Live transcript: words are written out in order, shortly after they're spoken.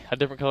a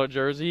different colored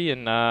jersey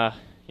and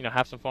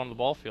have some fun on the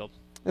ball field.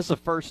 This is the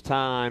first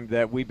time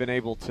that we've been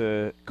able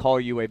to call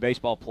you a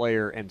baseball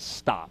player and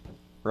stop,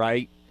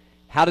 right?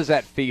 How does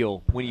that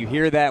feel when you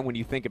hear that, when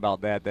you think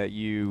about that, that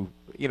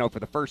for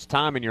the first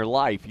time in your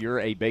life, you're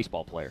a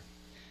baseball player?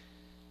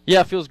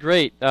 Yeah, it feels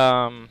great.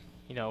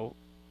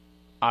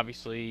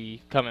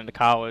 Obviously coming to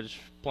college,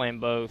 playing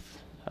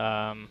both,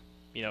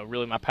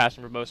 really my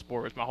passion for both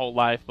sports my whole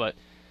life, but,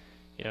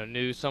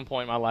 knew some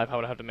point in my life I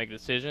would have to make a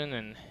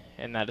decision,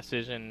 and that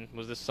decision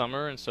was this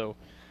summer, and so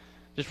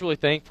just really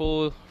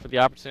thankful for the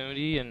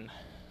opportunity and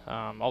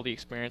all the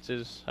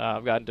experiences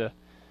I've gotten to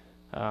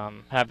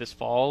have this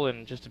fall,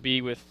 and just to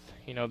be with,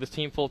 this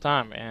team full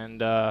time,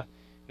 and,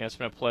 it's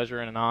been a pleasure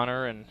and an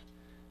honor, and,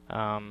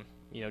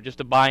 just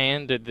to buy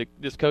into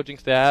this coaching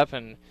staff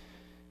and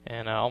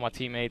all my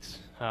teammates.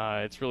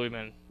 It's really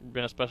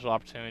been a special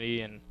opportunity,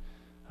 and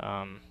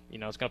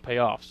it's going to pay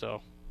off.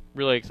 So,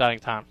 really exciting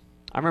time.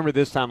 I remember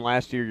this time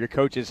last year, your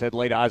coaches had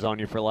laid eyes on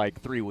you for like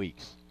 3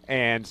 weeks,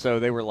 and so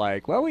they were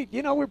like, "Well,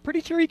 we're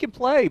pretty sure he can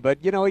play, but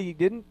he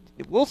didn't.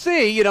 We'll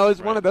see." It's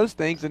Right. one of those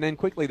things, and then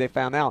quickly they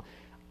found out.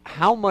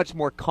 How much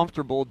more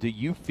comfortable do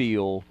you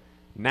feel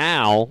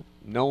now,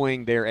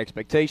 knowing their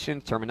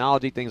expectations,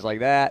 terminology, things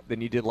like that,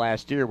 than you did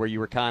last year, where you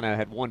were kind of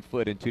had one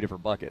foot in two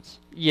different buckets?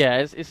 Yeah,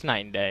 it's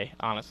night and day,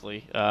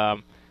 honestly.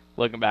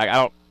 Looking back,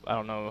 I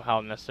don't know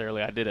how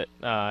necessarily I did it.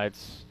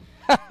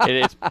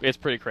 It's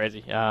pretty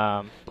crazy.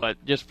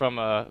 But just from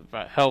a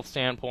health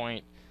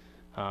standpoint,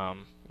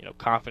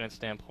 confidence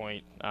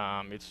standpoint,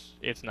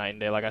 it's night and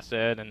day, like I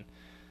said,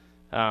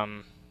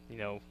 and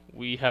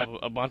we have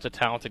a bunch of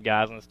talented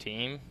guys on this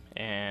team,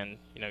 and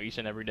each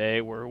and every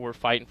day we're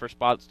fighting for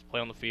spots to play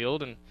on the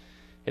field, and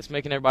it's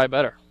making everybody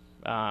better.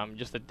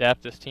 Just the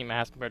depth this team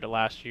has compared to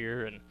last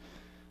year, and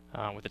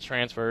with the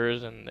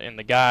transfers and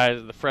the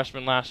guys, the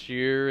freshmen last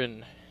year,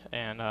 and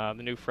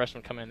the new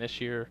freshmen coming in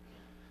this year,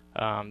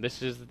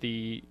 this is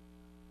the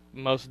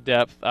most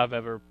depth I've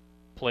ever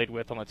played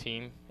with on the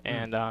team,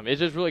 and it's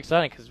just really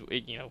exciting because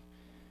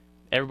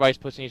everybody's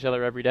pushing each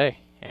other every day,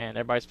 and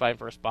everybody's fighting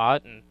for a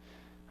spot, and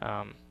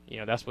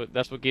that's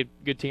what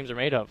good teams are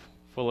made of,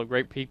 full of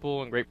great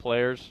people and great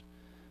players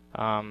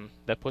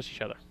that push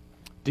each other.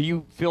 Do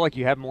you feel like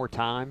you have more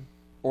time,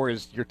 or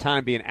is your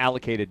time being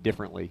allocated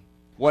differently?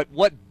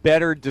 What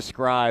better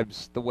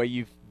describes the way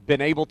you've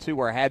been able to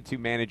or had to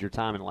manage your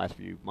time in the last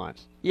few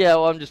months? Yeah,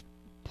 well, I'm just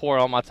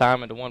pouring all my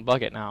time into one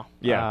bucket now.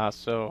 Yeah.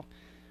 It's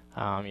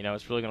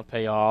really going to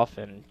pay off,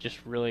 and just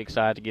really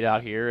excited to get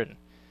out here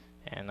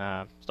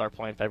and start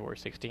playing February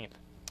 16th.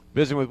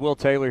 Visiting with Will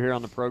Taylor here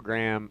on the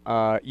program.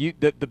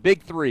 The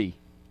big three,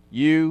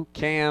 you,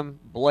 Cam,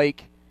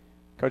 Blake,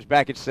 Coach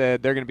Bakich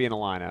said they're going to be in the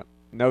lineup.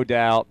 No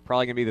doubt.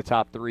 Probably going to be the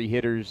top three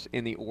hitters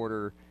in the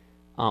order.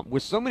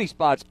 With so many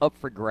spots up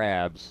for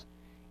grabs,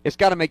 it's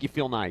got to make you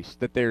feel nice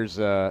that there's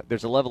a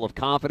level of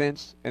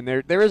confidence, and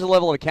there is a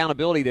level of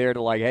accountability there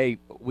to, like, hey,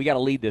 we got to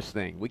lead this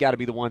thing. We got to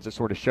be the ones that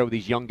sort of show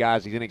these young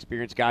guys, these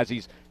inexperienced guys,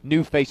 these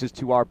new faces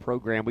to our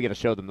program. We got to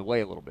show them the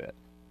way a little bit.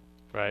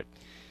 Right.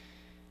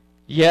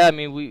 Yeah, I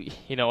mean,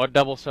 our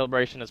double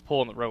celebration is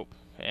pulling the rope,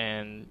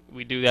 and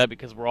we do that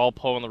because we're all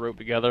pulling the rope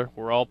together.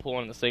 We're all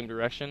pulling in the same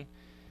direction,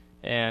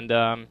 and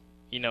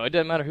it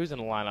doesn't matter who's in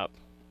the lineup.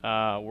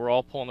 We're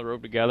all pulling the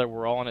rope together.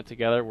 We're all in it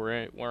together.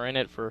 We're in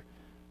it for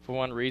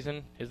one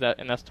reason,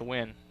 and that's to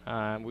win.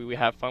 We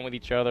have fun with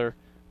each other,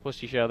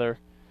 push each other,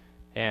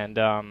 and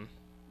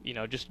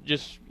just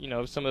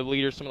some of the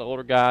leaders, some of the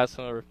older guys,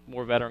 some of the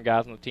more veteran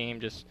guys on the team,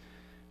 just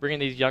bringing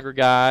these younger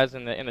guys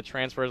and the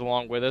transfers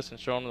along with us and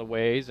showing them the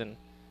ways, and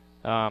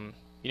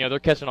they're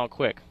catching on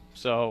quick.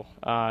 So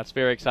it's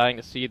very exciting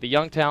to see the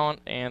young talent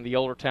and the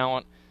older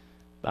talent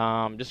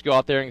just go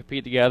out there and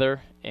compete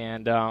together.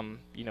 And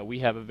we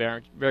have a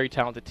very, very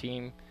talented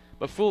team,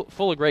 but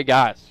full of great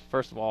guys,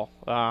 first of all,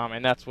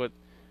 and that's what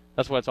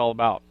it's all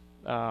about.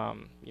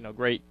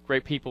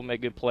 Great people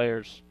make good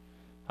players,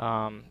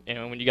 and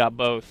when you got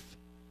both,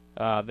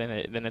 then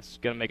it's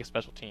going to make a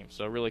special team.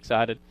 So really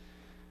excited,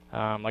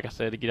 like I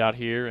said, to get out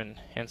here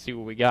and see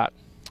what we got.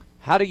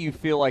 How do you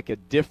feel like a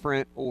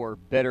different or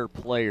better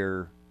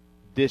player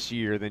this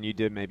year than you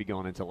did maybe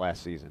going into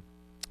last season?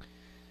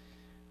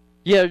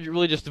 Yeah,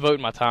 really just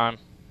devoting my time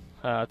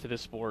to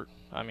this sport.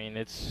 I mean,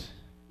 it's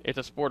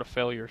a sport of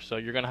failure, so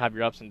you're going to have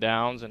your ups and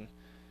downs, and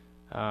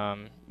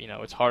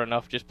it's hard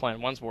enough just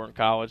playing one sport in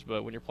college,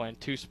 but when you're playing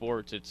two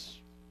sports, it's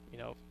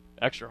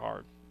extra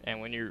hard.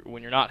 And when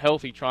you're not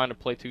healthy, trying to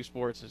play two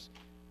sports is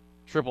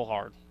triple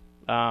hard.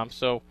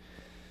 So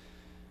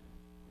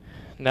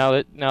now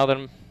that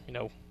I'm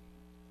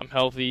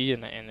healthy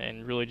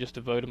and really just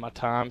devoted my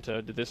time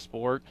to this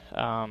sport,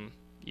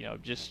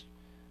 just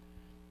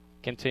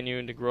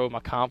continuing to grow my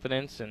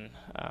confidence and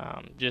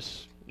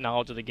just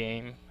knowledge of the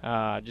game,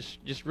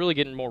 just really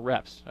getting more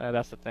reps.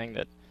 That's the thing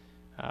that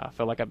I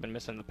feel like I've been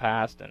missing in the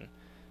past, and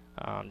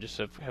just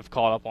have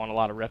caught up on a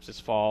lot of reps this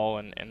fall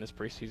and this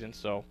preseason.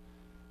 So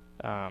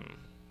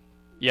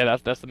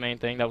that's the main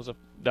thing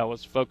that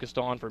was focused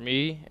on for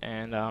me,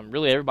 and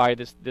really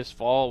everybody this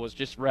fall was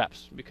just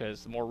reps,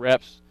 because the more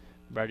reps,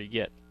 the better you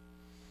get.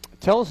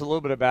 Tell us a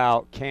little bit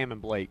about Cam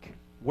and Blake.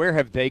 Where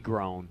have they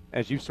grown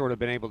as you've sort of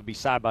been able to be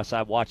side by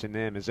side watching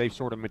them as they've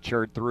sort of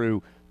matured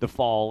through the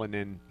fall and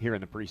then here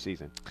in the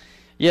preseason?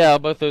 Yeah,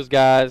 both those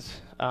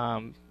guys,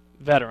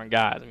 veteran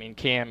guys. I mean,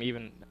 Cam,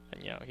 even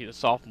he's a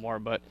sophomore,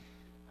 but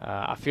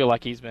I feel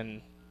like he's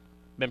been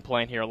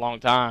playing here a long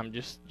time.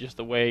 Just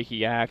the way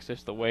he acts,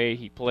 just the way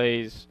he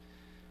plays.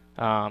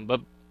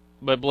 But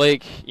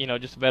Blake,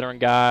 just a veteran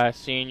guy,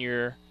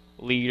 senior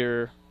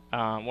leader,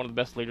 one of the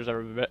best leaders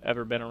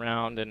ever been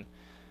around, and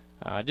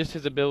just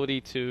his ability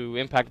to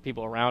impact the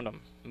people around him,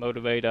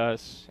 motivate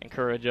us,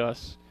 encourage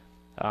us.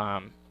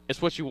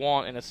 It's what you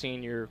want in a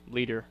senior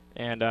leader,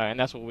 and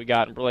that's what we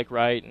got in Blake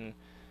Wright, and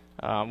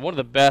one of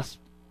the best,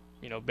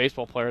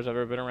 baseball players I've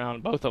ever been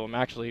around. Both of them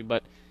actually,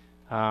 but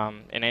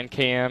and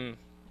Cam,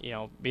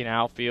 being the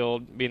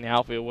outfield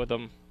with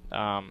him,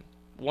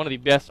 one of the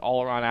best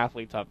all-around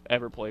athletes I've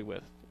ever played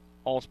with,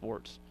 all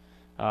sports.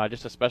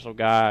 Just a special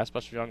guy, a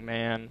special young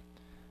man.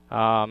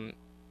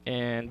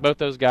 And both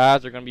those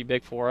guys are going to be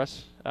big for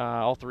us.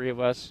 All three of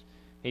us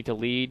need to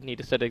lead, need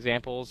to set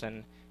examples,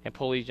 and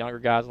pull these younger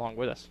guys along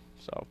with us.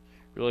 So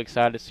really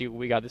excited to see what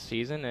we got this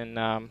season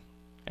and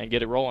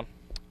get it rolling.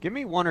 Give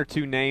me one or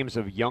two names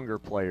of younger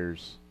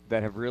players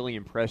that have really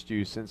impressed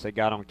you since they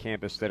got on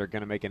campus that are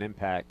going to make an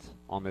impact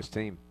on this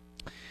team.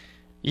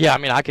 Yeah, I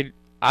mean,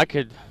 I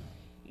could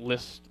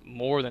list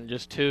more than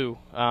just two,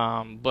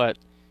 but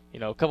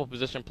a couple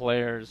position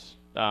players,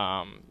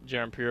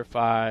 Jaron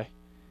Purify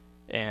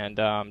and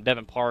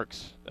Devin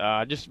Parks.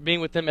 Just being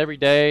with them every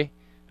day,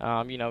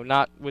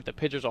 not with the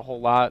pitchers a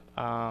whole lot.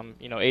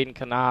 Aiden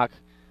Kanak,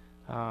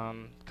 a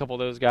couple of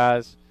those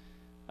guys.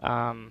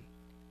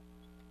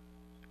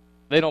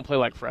 They don't play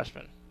like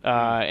freshmen,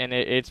 and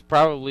it's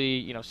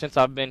probably since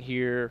I've been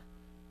here,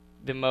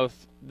 the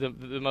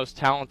most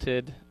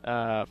talented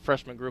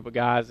freshman group of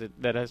guys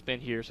that has been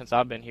here since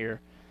I've been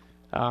here.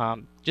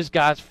 Just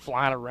guys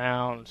flying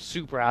around,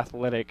 super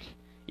athletic.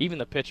 Even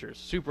the pitchers,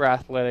 super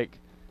athletic.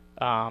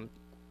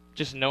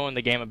 Just knowing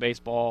the game of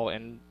baseball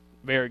and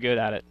very good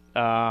at it.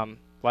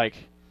 Like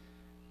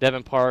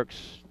Devin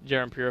Parks,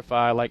 Jaron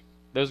Purify, like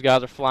those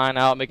guys are flying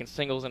out, making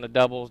singles into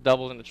doubles,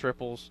 doubles into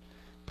triples,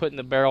 putting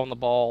the barrel on the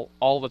ball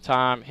all the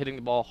time, hitting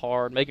the ball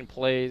hard, making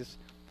plays.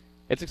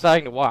 It's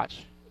exciting to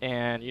watch.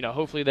 And,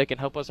 hopefully they can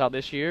help us out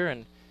this year.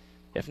 And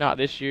if not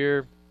this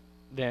year,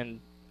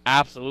 then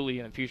absolutely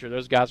in the future.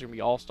 Those guys are going to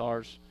be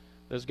all-stars.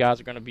 Those guys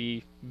are going to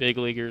be big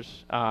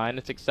leaguers. And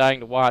it's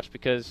exciting to watch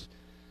because,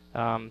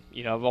 I've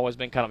always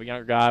been kind of a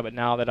younger guy, but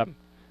now that I'm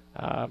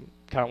kind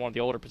of one of the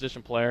older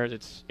position players,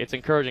 it's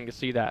encouraging to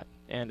see that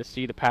and to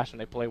see the passion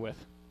they play with.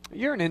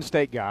 You're an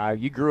in-state guy.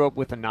 You grew up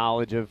with a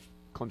knowledge of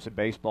Clemson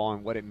baseball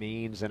and what it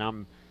means.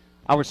 And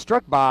I was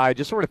struck by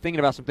just sort of thinking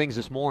about some things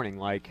this morning,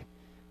 like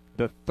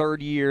the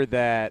third year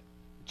that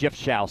Jeff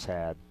Schaus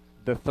had,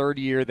 the third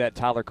year that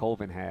Tyler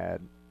Colvin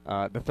had,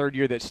 the third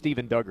year that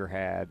Steven Duggar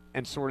had,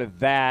 and sort of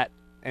that,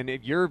 and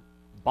your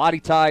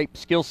body type,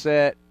 skill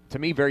set, to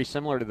me, very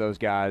similar to those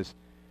guys.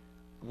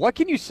 What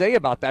can you say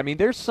about that? I mean,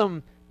 there's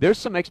some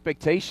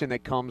expectation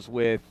that comes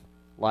with,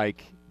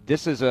 like,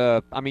 this is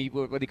what do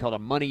you call it, a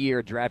money year,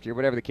 a draft year,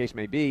 whatever the case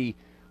may be.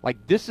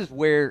 Like, this is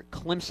where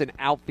Clemson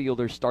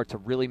outfielders start to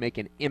really make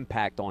an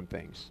impact on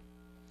things.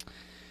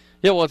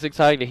 Yeah, well, it's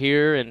exciting to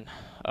hear, and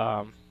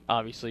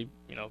obviously,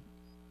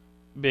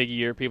 big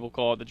year. People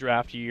call it the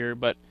draft year,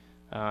 but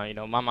my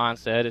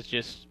mindset is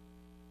just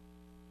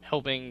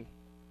helping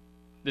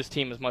this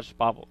team as much as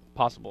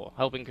possible,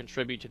 helping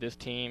contribute to this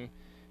team,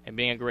 and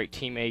being a great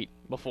teammate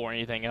before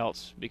anything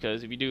else.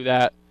 Because if you do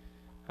that,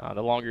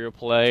 the longer you'll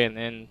play, and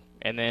then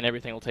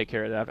everything will take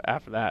care of that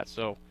after that.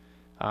 So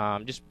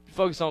just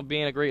focus on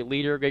being a great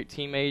leader, a great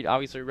teammate,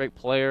 obviously a great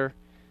player,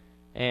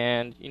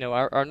 and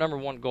our number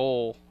one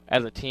goal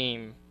as a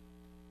team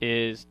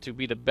is to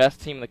be the best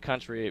team in the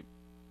country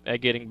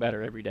at getting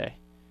better every day.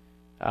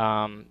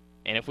 And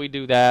if we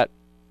do that,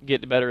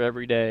 get better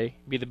every day,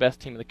 be the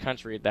best team in the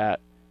country at that,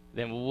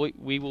 then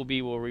we will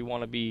be where we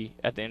want to be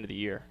at the end of the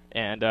year.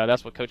 And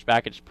that's what Coach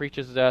Bakich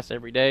preaches to us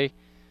every day,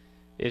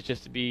 is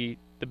just to be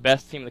the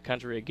best team in the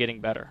country at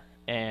getting better.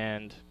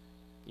 And,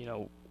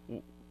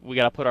 we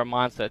got to put our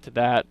mindset to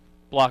that,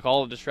 block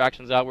all the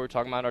distractions out. We were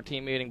talking about our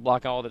team meeting,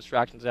 block all the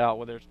distractions out,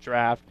 whether it's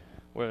draft,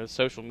 whether it's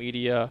social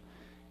media,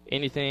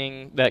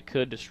 anything that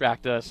could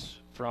distract us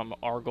from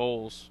our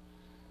goals.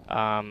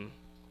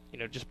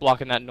 Just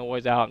blocking that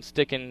noise out and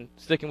sticking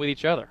with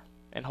each other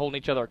and holding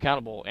each other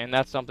accountable. And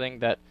that's something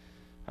that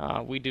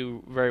we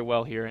do very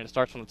well here, and it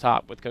starts from the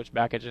top with Coach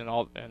Bakich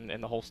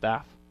and the whole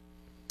staff.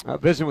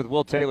 Visiting with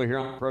Will Taylor here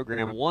on the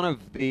program. One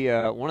of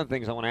the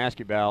things I want to ask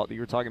you about, you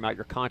were talking about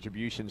your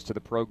contributions to the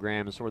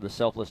program and sort of the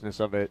selflessness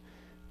of it.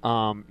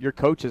 Your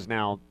coach has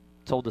now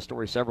told the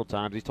story several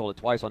times. He's told it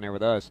twice on there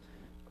with us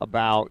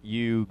about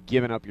you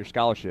giving up your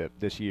scholarship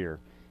this year.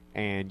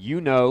 And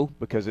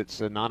because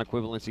it's a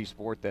non-equivalency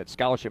sport, that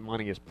scholarship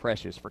money is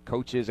precious for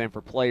coaches and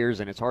for players,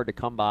 and it's hard to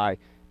come by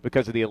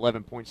because of the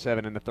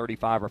 11.7 and the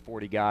 35 or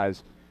 40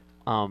 guys.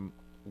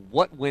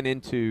 What went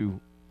into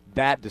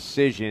that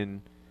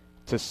decision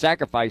to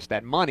sacrifice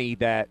that money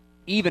that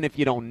even if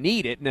you don't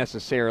need it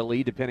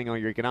necessarily, depending on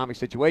your economic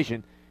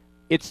situation,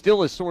 it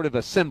still is sort of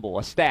a symbol,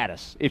 a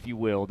status, if you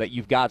will, that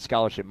you've got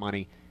scholarship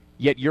money,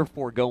 yet you're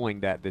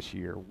foregoing that this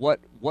year. What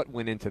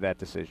went into that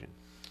decision?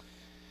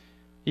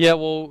 Yeah,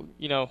 well,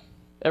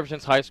 ever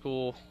since high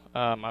school,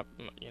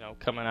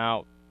 coming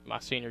out my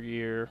senior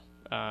year,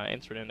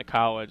 entering into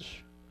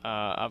college,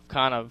 I've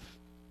kind of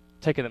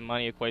taken the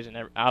money equation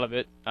out of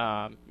it.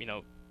 My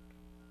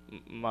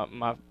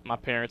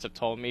parents have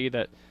told me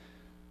that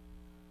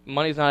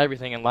money's not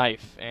everything in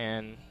life,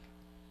 and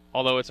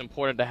although it's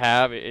important to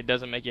have, it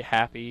doesn't make you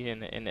happy,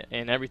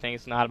 and everything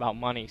is not about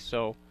money.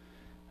 So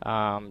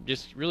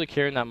just really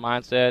carrying that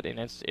mindset, and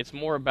it's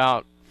more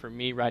about, for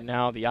me right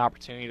now, the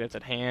opportunity that's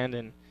at hand,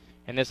 and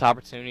this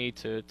opportunity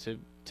to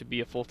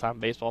be a full-time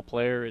baseball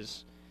player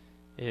is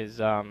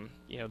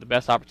the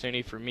best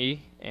opportunity for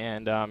me,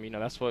 and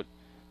that's what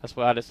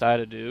I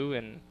decided to do,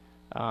 and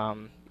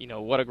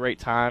what a great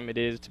time it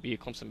is to be a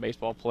Clemson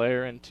baseball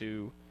player, and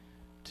to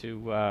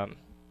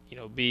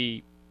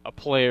be a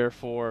player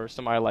for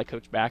somebody like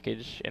Coach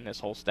Bakich and this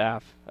whole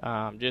staff.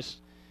 Just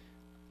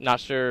not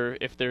sure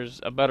if there's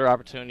a better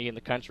opportunity in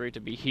the country to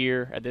be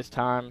here at this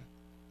time,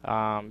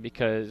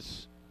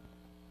 because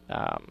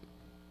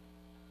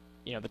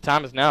the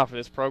time is now for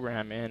this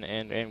program,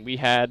 and we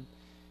had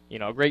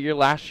a great year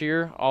last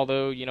year.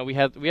 Although we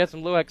had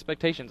some low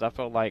expectations, I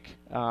felt like,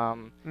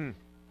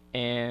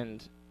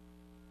 and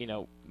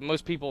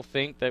most people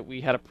think that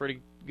we had a pretty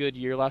good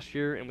year last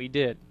year, and we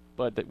did,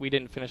 but that we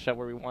didn't finish up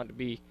where we wanted to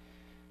be.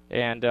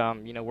 And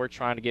we're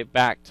trying to get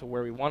back to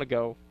where we want to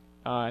go,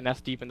 and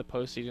that's deep in the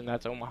postseason.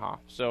 That's Omaha.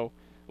 So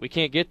we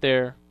can't get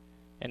there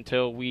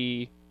until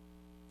we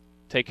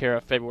take care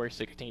of February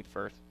 16th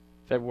first.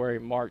 February,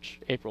 March,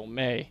 April,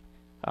 May,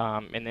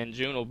 and then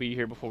June will be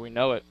here before we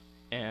know it.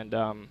 And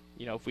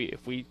if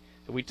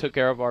we took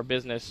care of our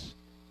business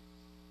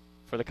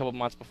for the couple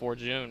months before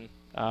June,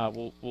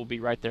 we'll be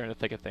right there in the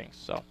thick of things.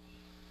 So,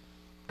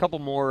 a couple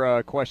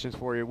more questions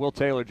for you. Will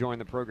Taylor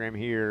joined the program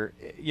here.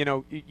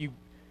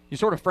 You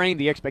sort of framed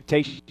the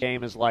expectation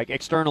game as like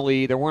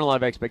externally there weren't a lot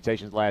of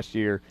expectations last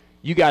year.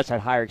 You guys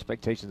had higher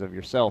expectations of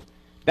yourself.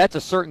 That's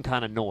a certain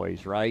kind of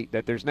noise, right?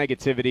 That there's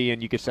negativity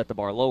and you could set the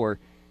bar lower.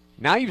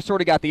 Now you've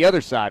sort of got the other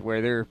side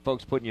where there are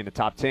folks putting you in the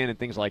top 10 and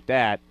things like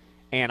that.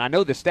 And I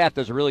know the staff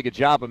does a really good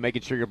job of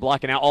making sure you're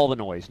blocking out all the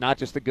noise, not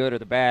just the good or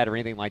the bad or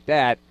anything like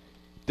that.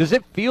 Does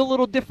it feel a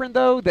little different,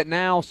 though, that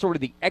now sort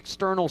of the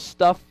external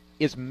stuff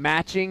is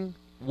matching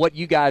what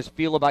you guys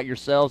feel about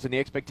yourselves and the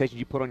expectations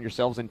you put on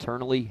yourselves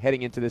internally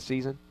heading into this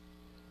season?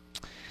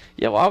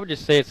 Yeah, well, I would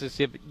just say it's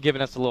just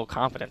giving us a little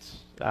confidence,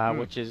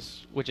 which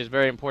is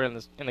very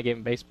important in the game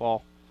of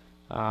baseball.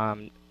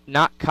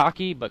 Not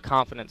cocky, but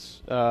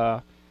confidence.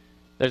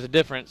 There's a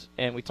difference,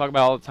 and we talk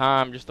about it all the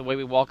time, just the way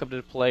we walk up to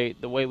the plate,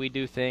 the way we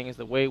do things,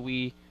 the way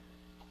we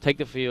take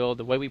the field,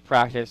 the way we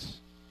practice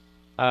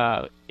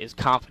is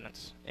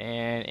confidence,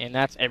 and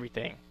that's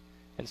everything.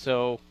 And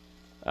so,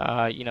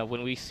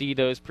 when we see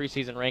those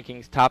preseason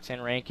rankings, top 10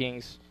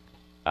 rankings,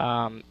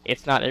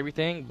 it's not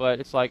everything,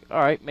 but it's like, all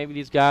right, maybe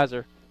these guys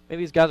are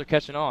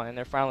catching on, and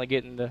they're finally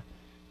getting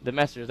the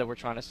message that we're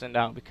trying to send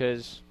out,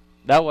 because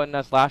that wasn't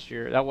us last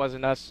year. That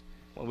wasn't us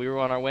when we were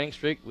on our winning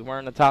streak. We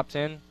weren't in the top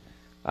 10.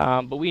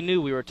 But we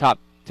knew we were a top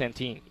 10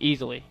 team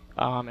easily,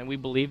 and we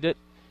believed it,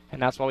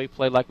 and that's why we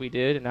played like we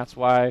did, and that's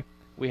why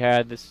we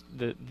had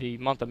the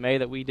month of May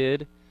that we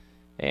did,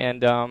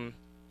 and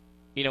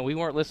we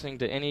weren't listening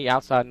to any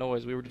outside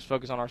noise. We were just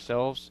focused on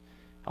ourselves,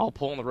 all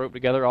pulling the rope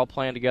together, all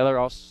playing together,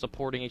 all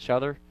supporting each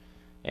other,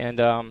 and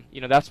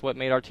that's what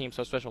made our team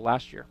so special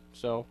last year.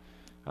 So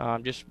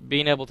just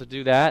being able to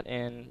do that,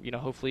 and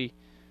hopefully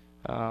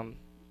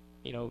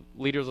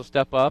leaders will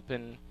step up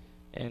and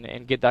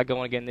get that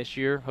going again this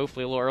year.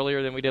 Hopefully a little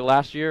earlier than we did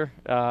last year.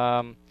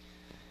 But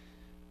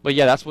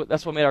yeah, that's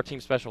what made our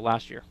team special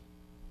last year.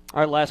 All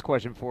right, last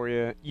question for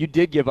you. You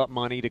did give up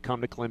money to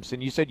come to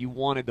Clemson. You said you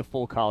wanted the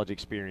full college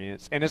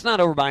experience, and it's not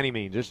over by any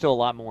means. There's still a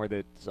lot more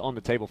that's on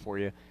the table for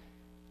you.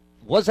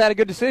 Was that a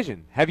good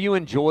decision? Have you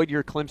enjoyed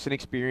your Clemson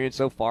experience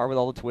so far with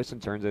all the twists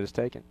and turns that it's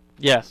taken?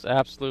 Yes,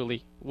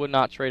 absolutely. Would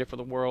not trade it for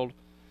the world.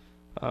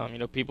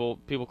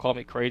 People call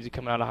me crazy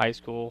coming out of high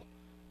school.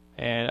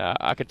 And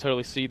I could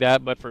totally see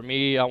that, but for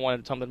me, I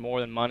wanted something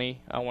more than money.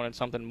 I wanted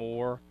something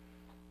more.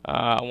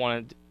 I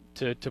wanted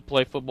to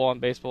play football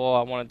and baseball.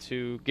 I wanted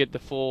to get the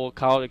full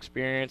college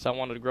experience. I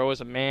wanted to grow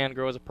as a man,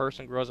 grow as a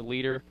person, grow as a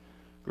leader,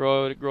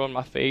 grow in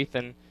my faith,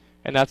 and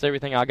that's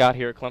everything I got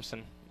here at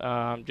Clemson.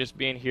 Just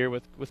being here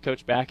with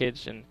Coach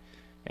Bakich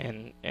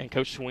and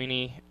Coach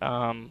Sweeney.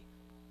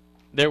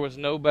 There was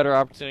no better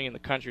opportunity in the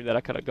country that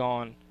I could have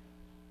gone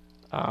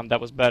that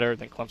was better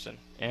than Clemson.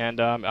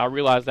 And I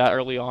realized that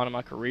early on in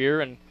my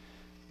career, and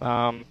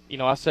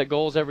I set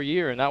goals every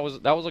year, and that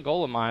was a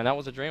goal of mine. That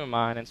was a dream of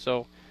mine. And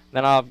so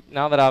now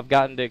that I've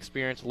gotten to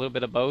experience a little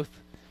bit of both,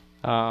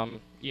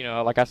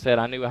 like I said,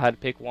 I knew I had to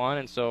pick one,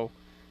 and so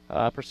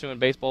pursuing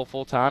baseball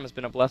full time has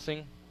been a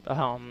blessing.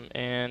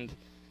 And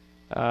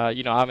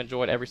I've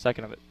enjoyed every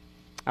second of it.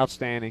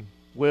 Outstanding.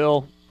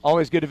 Will,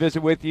 always good to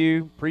visit with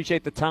you.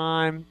 Appreciate the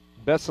time.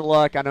 best of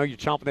luck. I know you're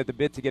chomping at the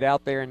bit to get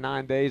out there in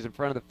 9 days in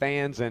front of the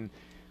fans, and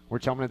we're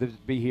chomping to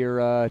be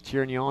here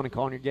cheering you on and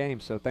calling your game.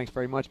 So thanks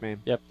very much,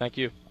 man. Yep, thank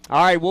you.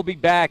 All right, we'll be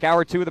back.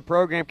 Hour 2 of the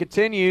program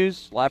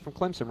continues live from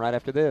Clemson right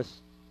after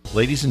this.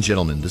 Ladies and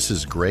gentlemen, this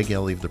is Greg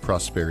Ellie of the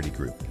Prosperity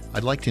Group.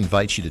 I'd like to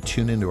invite you to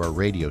tune into our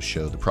radio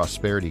show, The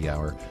Prosperity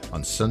Hour,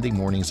 on Sunday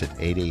mornings at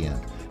 8 a.m.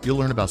 You'll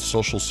learn about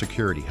Social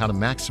Security, how to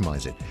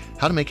maximize it,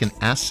 how to make an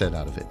asset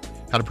out of it,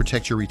 how to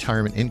protect your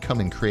retirement income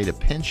and create a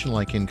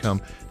pension-like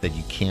income that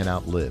you can't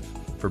outlive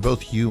for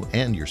both you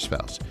and your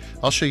spouse.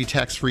 I'll show you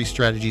tax-free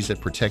strategies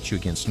that protect you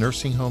against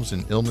nursing homes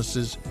and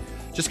illnesses.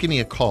 Just give me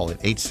a call at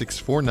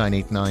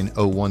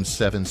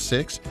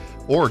 864-989-0176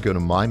 or go to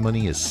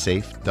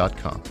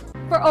mymoneyissafe.com.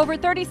 For over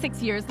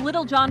 36 years,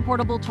 Little John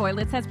Portable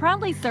Toilets has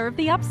proudly served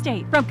the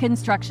upstate. From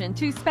construction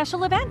to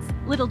special events,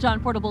 Little John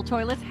Portable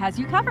Toilets has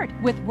you covered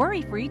with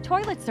worry-free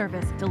toilet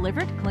service,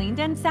 delivered, cleaned,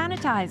 and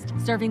sanitized,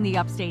 serving the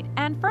upstate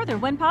and further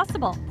when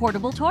possible.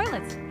 Portable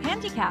toilets,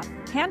 handicap,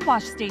 hand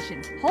wash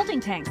stations, holding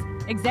tanks,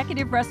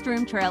 executive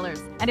restroom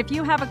trailers. And if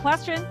you have a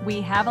question,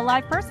 we have a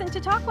live person to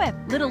talk with.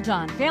 Little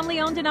John, family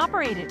owned and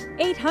operated.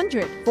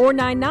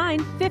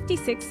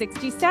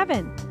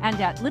 800-499-5667 and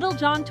at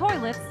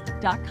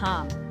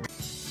littlejohntoilets.com.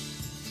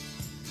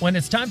 When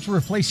it's time to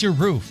replace your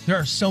roof, there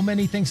are so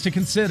many things to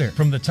consider.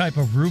 From the type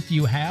of roof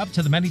you have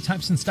to the many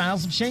types and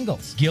styles of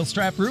shingles,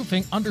 Gilstrap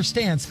Roofing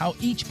understands how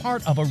each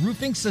part of a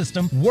roofing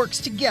system works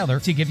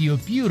together to give you a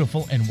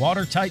beautiful and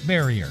watertight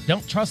barrier.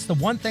 Don't trust the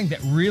one thing that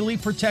really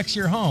protects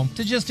your home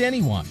to just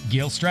anyone.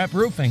 Gilstrap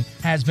Roofing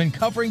has been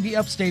covering the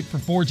upstate for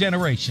 4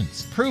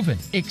 generations. Proven,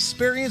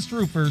 experienced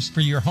roofers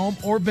for your home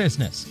or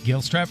business.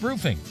 Gilstrap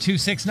Roofing,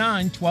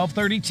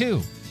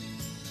 269-1232.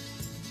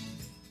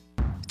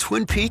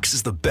 Twin Peaks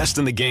is the best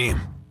in the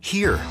game.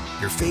 Here,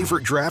 your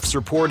favorite drafts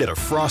are poured at a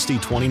frosty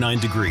 29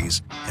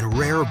 degrees, and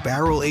rare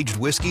barrel-aged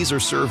whiskeys are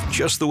served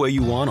just the way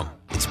you want them.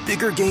 It's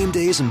bigger game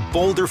days and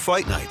bolder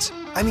fight nights.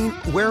 I mean,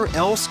 where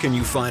else can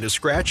you find a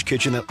scratch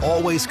kitchen that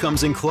always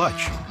comes in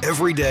clutch?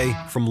 Every day,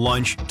 from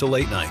lunch to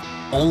late night.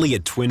 Only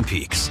at Twin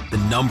Peaks, the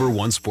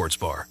 #1 sports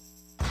bar.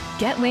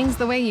 Get wings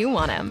the way you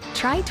want them.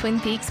 Try Twin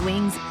Peaks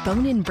wings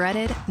bone-in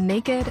breaded,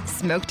 naked,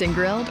 smoked and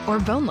grilled, or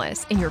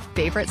boneless in your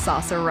favorite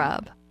sauce or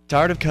rub.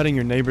 Tired of cutting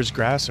your neighbor's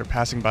grass or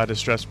passing by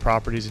distressed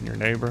properties in your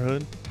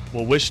neighborhood?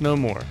 Well, wish no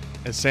more.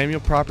 At Samuel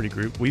Property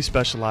Group, we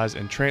specialize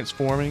in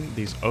transforming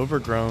these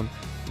overgrown,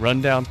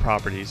 rundown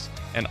properties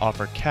and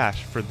offer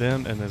cash for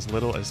them in as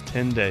little as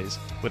 10 days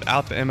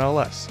without the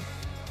MLS.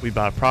 We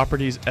buy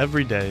properties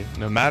every day,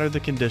 no matter the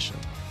condition.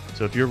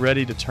 So if you're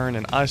ready to turn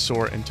an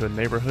eyesore into a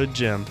neighborhood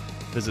gem,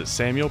 visit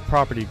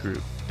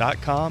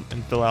SamuelPropertyGroup.com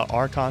and fill out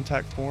our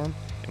contact form,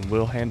 and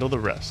we'll handle the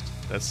rest.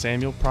 That's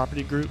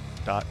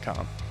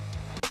SamuelPropertyGroup.com.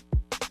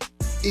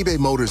 eBay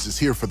Motors is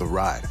here for the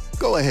ride.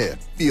 Go ahead,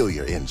 feel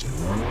your engine.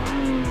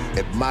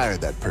 Admire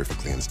that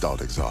perfectly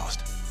installed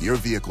exhaust. Your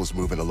vehicle's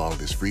moving along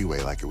this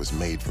freeway like it was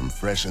made from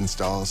fresh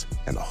installs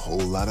and a whole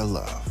lot of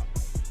love.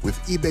 With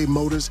eBay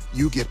Motors,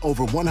 you get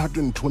over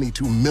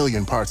 122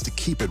 million parts to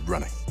keep it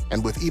running.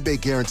 And with eBay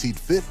Guaranteed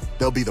Fit,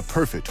 they'll be the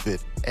perfect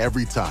fit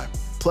every time.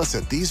 Plus,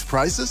 at these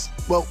prices,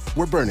 well,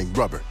 we're burning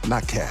rubber,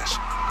 not cash.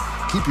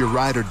 Keep your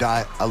ride or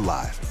die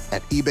alive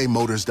at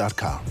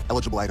ebaymotors.com.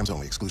 Eligible items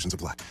only. Exclusions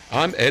apply.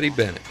 I'm Eddie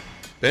Bennett.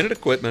 Bennett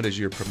Equipment is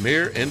your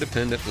premier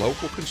independent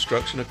local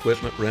construction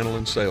equipment rental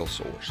and sales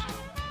source.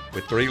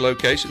 With 3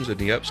 locations in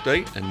the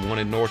upstate and 1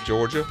 in North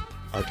Georgia,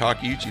 our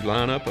Takeuchi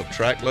lineup of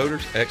track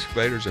loaders,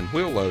 excavators, and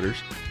wheel loaders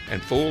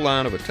and full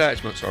line of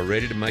attachments are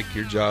ready to make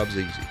your jobs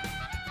easy.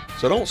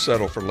 So don't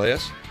settle for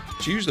less.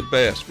 Choose the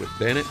best with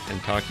Bennett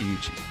and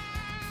Takeuchi.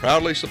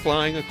 Proudly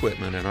supplying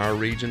equipment in our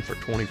region for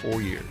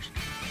 24 years.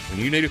 When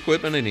you need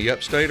equipment in the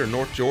upstate or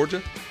North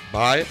Georgia,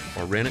 buy it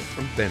or rent it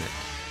from Bennett.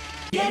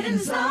 Get in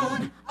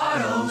zone,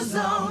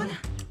 AutoZone.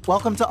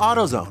 Welcome to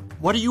AutoZone.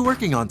 What are you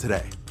working on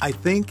today? I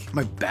think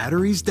my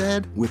battery's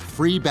dead. With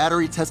free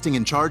battery testing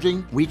and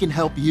charging, we can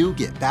help you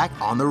get back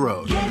on the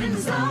road. Get in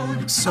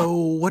zone. So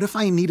what if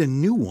I need a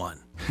new one?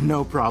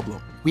 No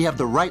problem. We have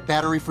the right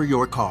battery for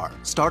your car,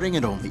 starting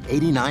at only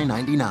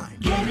 $89.99.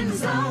 Get in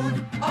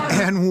zone.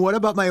 And what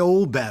about my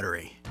old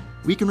battery?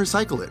 We can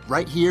recycle it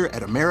right here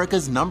at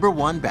America's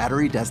 #1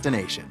 battery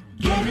destination.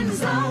 Get in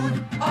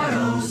zone,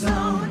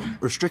 AutoZone.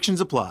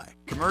 Restrictions apply.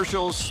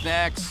 Commercials,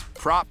 snacks,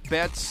 prop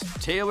bets,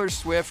 Taylor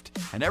Swift,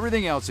 and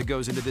everything else that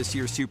goes into this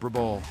year's Super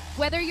Bowl.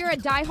 Whether you're a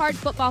diehard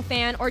football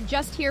fan or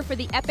just here for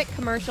the epic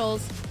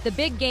commercials, the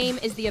big game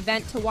is the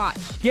event to watch.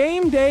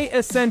 Game day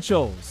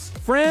essentials,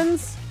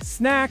 friends,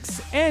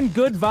 snacks, and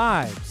good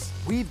vibes.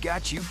 We've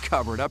got you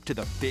covered up to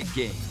the big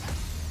game.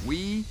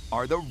 We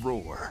are the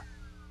Roar.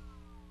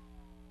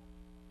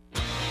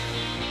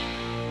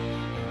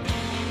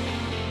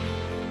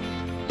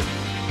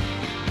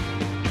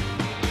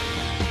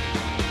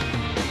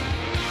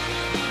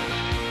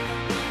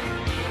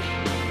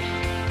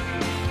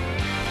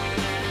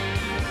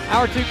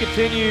 Hour 2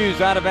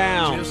 continues out of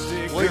bounds.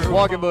 Williams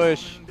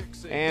Walkenbush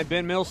and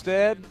Ben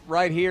Milstead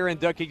right here in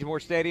Doug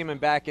Kingsmore Stadium and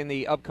back in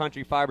the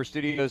Upcountry Fiber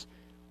Studios.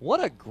 What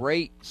a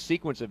great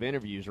sequence of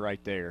interviews right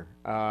there.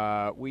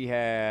 We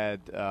had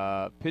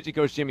pitching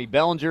coach Jimmy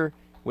Bellinger.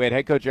 We had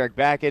head coach Eric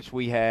Bakich.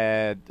 We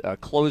had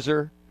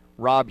closer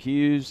Rob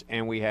Hughes.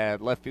 And we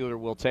had left fielder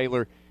Will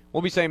Taylor.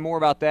 We'll be saying more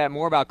about that,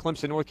 more about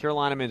Clemson, North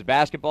Carolina men's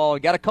basketball. We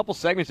got a couple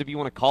segments if you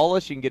want to call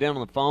us. You can get in on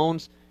the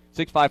phones.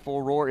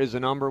 654-ROAR is the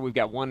number. We've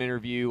got one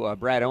interview.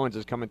 Brad Owens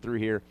is coming through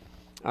here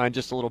in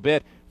just a little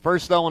bit.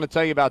 First, though, I want to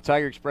tell you about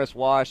Tiger Express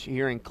Wash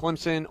here in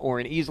Clemson or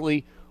in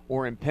Easley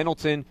or in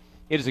Pendleton.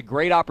 It is a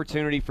great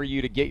opportunity for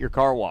you to get your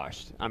car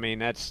washed. I mean,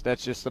 that's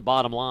just the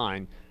bottom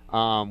line.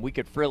 We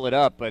could frill it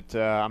up, but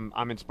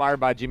I'm inspired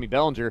by Jimmy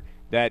Bellinger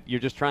that you're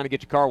just trying to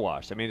get your car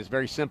washed. I mean, it's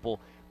very simple.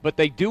 But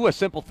they do a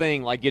simple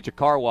thing like get your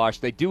car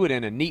washed. They do it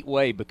in a neat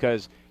way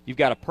because you've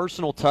got a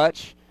personal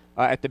touch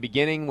at the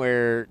beginning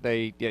where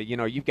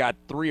you've got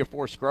 3 or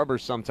 4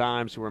 scrubbers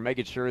sometimes who are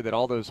making sure that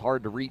all those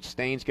hard-to-reach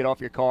stains get off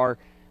your car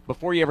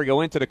before you ever go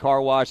into the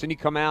car wash. Then you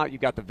come out,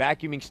 you've got the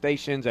vacuuming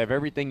stations, have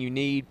everything you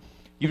need.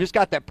 You've just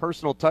got that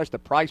personal touch. The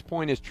price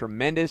point is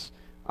tremendous.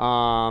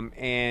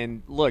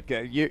 And look,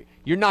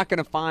 you're not going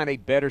to find a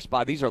better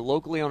spot. These are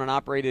locally owned and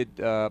operated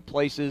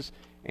places,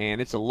 and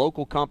it's a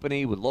local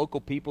company with local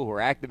people who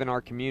are active in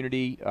our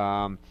community.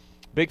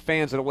 Big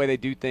fans of the way they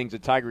do things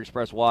at Tiger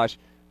Express Wash.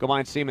 Go by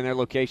and see them in their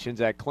locations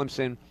at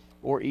Clemson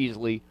or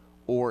Easley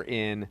or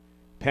in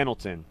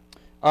Pendleton.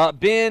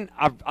 Ben,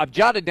 I've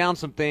jotted down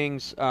some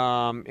things in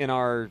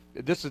our –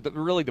 this is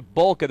really the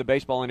bulk of the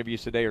baseball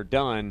interviews today are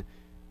done.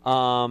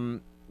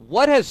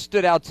 What has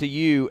stood out to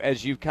you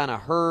as you've kind of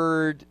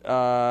heard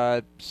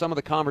some of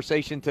the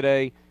conversation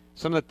today,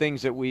 some of the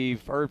things that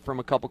we've heard from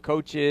a couple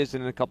coaches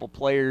and a couple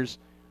players?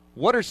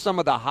 What are some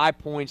of the high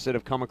points that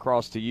have come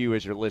across to you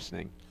as you're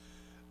listening?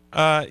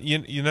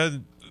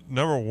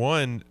 Number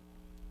one,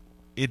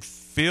 it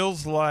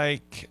feels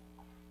like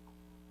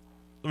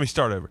 – let me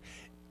start over.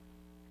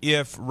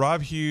 If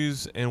Rob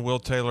Hughes and Will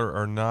Taylor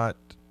are not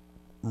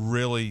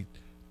really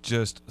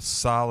just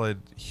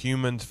solid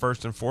humans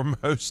first and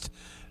foremost,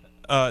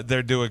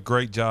 they do a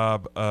great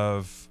job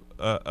of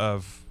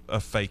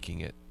faking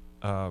it.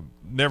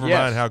 Never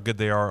mind how good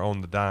they are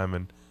on the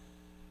diamond.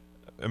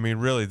 I mean,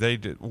 really, they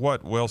did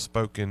what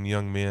well-spoken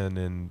young men,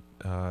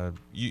 and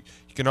you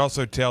can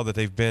also tell that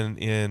they've been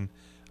in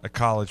a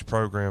college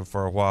program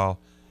for a while.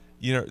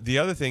 You know, the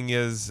other thing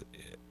is,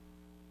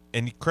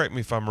 and correct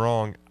me if I'm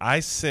wrong, I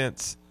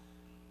sense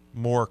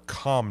more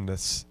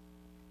calmness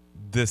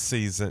this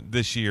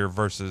year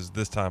versus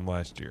this time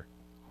last year.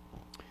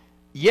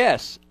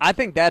 Yes, I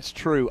think that's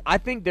true. I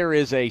think there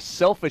is a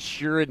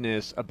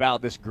self-assuredness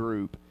about this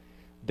group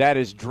that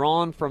is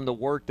drawn from the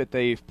work that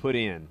they've put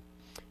in.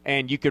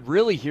 And you could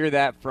really hear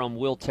that from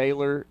Will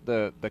Taylor,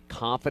 the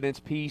confidence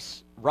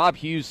piece. Rob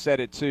Hughes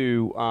said it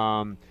too,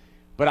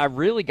 but I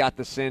really got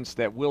the sense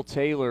that Will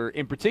Taylor,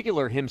 in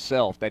particular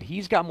himself, that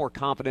he's got more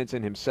confidence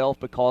in himself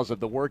because of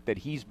the work that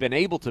he's been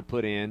able to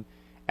put in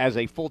as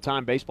a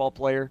full-time baseball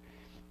player.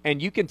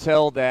 And you can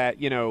tell that,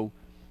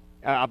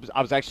 I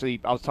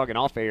was talking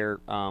off air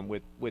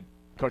with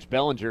Coach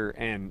Bellinger,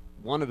 and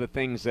one of the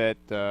things that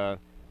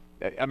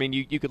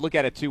you could look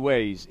at it two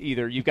ways.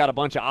 Either you've got a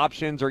bunch of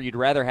options, or you'd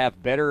rather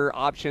have better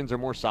options or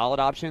more solid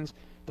options.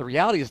 The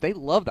reality is they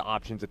love the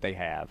options that they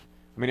have.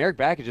 I mean, Eric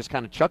Bakich just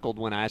kind of chuckled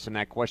when I asked him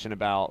that question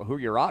about who are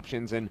your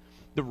options, and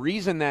the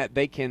reason that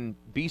they can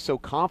be so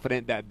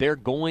confident that they're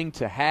going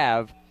to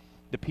have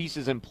the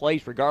pieces in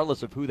place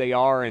regardless of who they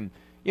are, and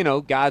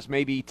guys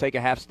maybe take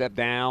a half step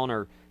down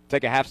or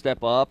take a half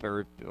step up,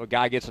 or a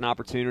guy gets an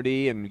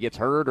opportunity and gets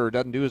hurt or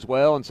doesn't do as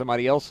well and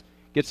somebody else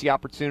gets the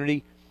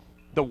opportunity.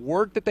 The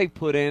work that they've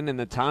put in and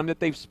the time that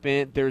they've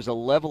spent, there's a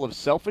level of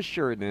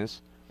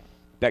self-assuredness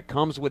that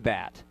comes with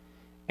that.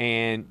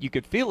 And you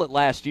could feel it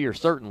last year,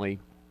 certainly.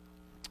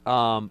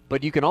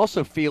 But you can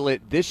also feel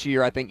it this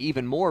year, I think,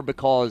 even more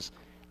because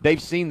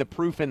they've seen the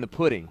proof in the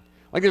pudding.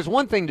 Like, there's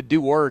one thing to do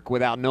work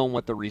without knowing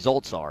what the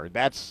results are.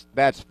 That's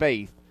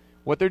faith.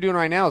 What they're doing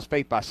right now is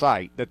faith by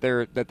sight, that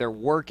they're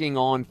working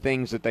on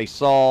things that they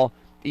saw,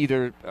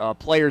 either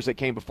players that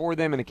came before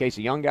them in the case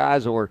of young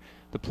guys or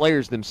the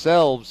players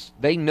themselves.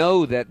 They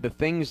know that the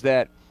things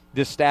that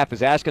this staff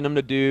is asking them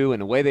to do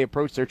and the way they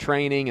approach their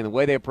training and the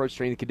way they approach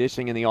training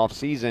conditioning in the off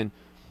season,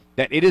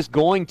 that it is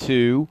going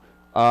to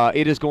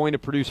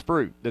produce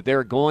fruit, that there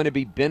are going to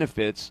be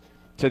benefits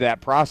to that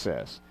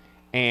process.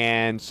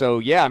 And so,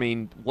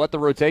 what the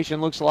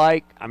rotation looks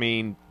like,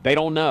 they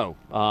don't know.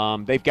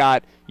 They've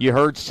got, you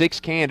heard, 6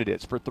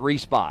 candidates for 3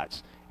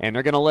 spots, and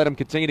they're going to let them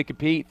continue to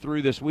compete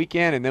through this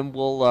weekend, and then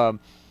we'll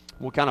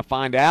kind of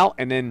find out.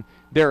 And then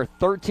there are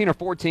 13 or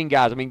 14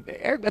 guys.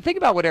 Think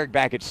about what Eric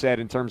Bakich said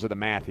in terms of the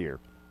math here.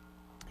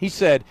 He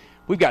said,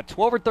 we've got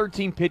 12 or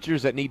 13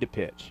 pitchers that need to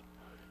pitch.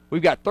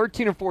 We've got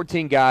 13 or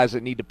 14 guys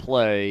that need to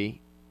play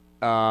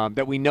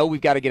that we know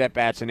we've got to get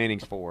at-bats and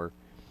innings for.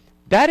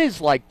 That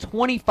is like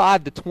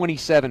 25 to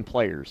 27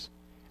 players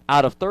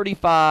out of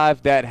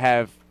 35 that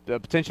have the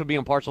potential to be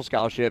on partial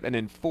scholarship, and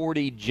then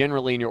 40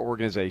 generally in your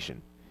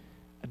organization.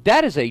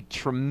 That is a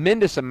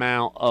tremendous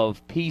amount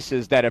of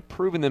pieces that have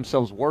proven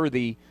themselves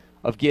worthy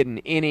of getting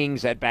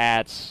innings,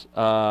 at-bats,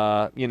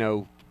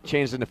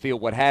 changes in the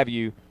field, what have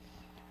you.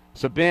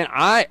 So, Ben,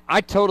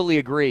 I totally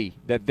agree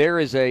that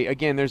there's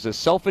a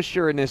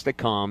self-assuredness that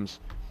comes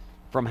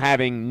from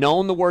having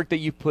known the work that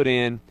you've put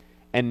in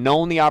and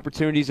known the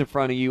opportunities in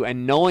front of you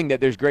and knowing that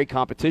there's great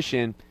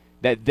competition,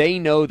 that they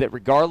know that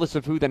regardless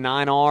of who the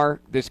 9 are,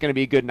 there's going to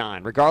be a good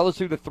 9. Regardless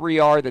who the 3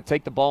 are that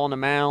take the ball on the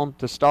mound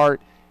to start,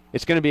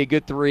 it's going to be a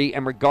good 3.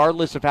 And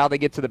regardless of how they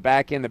get to the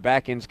back end, the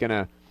back end's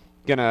going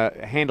to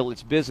handle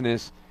its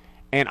business.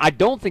 And I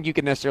don't think you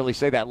can necessarily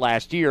say that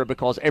last year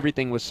because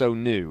everything was so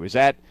new.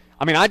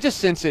 I just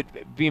sense it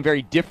being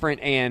very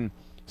different and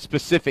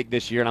specific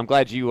this year, and I'm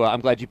glad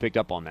you picked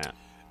up on that.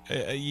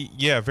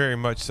 Yeah, very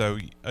much so.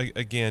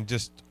 Again,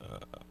 just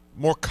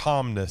more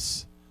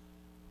calmness,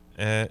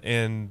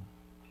 and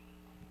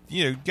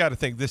you got to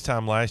think this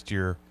time last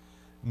year,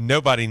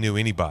 nobody knew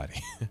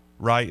anybody,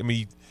 right? I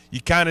mean, you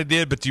kind of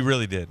did, but you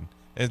really didn't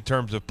in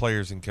terms of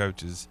players and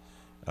coaches.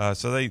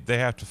 So they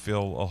have to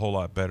feel a whole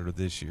lot better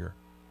this year.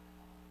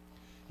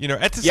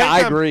 At the same time,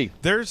 I agree.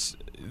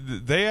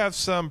 They have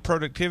some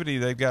productivity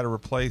they've got to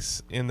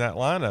replace in that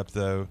lineup,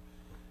 though.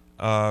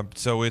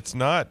 So it's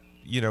not,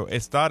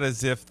 it's not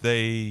as if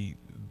they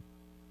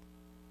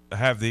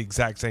have the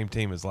exact same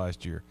team as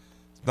last year.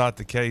 It's not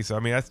the case. I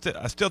mean,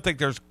 I still think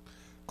there's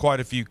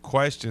quite a few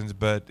questions,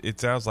 but it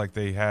sounds like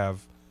they have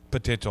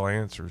potential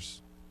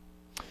answers.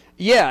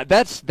 Yeah,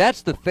 that's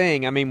the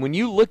thing. I mean, when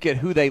you look at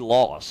who they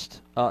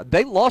lost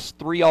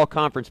 3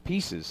 all-conference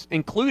pieces,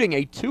 including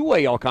a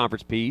 2-way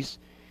all-conference piece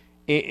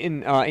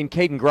in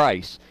Caden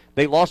Grice.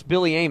 They lost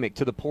Billy Amick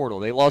to the portal.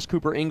 They lost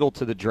Cooper Ingle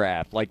to the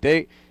draft. Like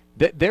there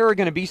are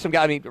going to be some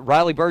guys. I mean,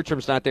 Riley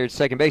Bertram's not there at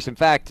second base. In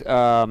fact,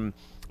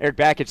 Eric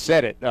Backett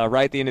said it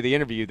right at the end of the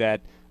interview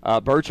that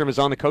Bertram is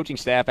on the coaching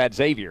staff at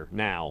Xavier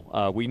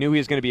now. We knew he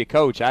was going to be a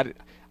coach.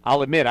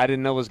 I'll admit I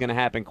didn't know it was going to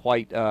happen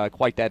quite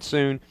that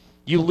soon.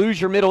 You lose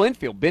your middle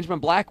infield. Benjamin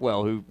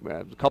Blackwell, who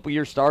a couple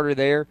years starter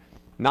there,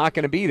 not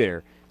going to be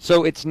there.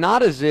 So it's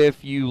not as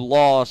if you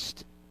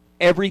lost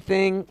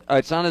everything.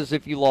 It's not as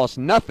if you lost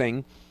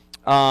nothing,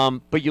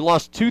 but you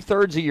lost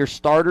 2/3 of your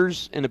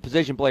starters in the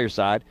position player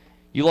side.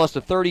 You lost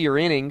a third of your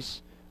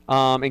innings,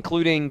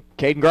 including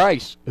Caden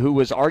Grice, who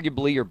was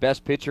arguably your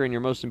best pitcher and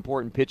your most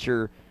important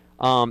pitcher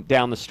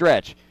down the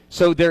stretch.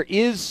 So there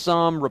is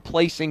some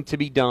replacing to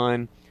be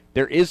done.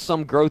 There is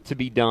some growth to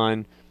be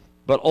done,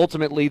 but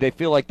ultimately they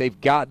feel like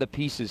they've got the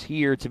pieces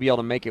here to be able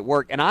to make it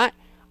work. And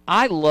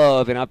I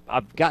love, and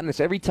I've gotten this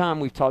every time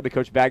we've talked to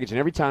Coach Baggage and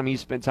every time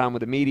he's spent time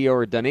with the media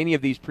or done any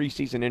of these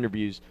preseason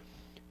interviews,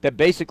 that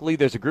basically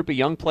there's a group of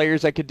young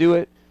players that could do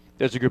it,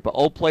 there's a group of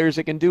old players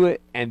that can do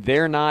it, and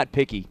they're not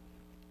picky.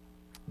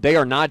 They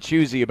are not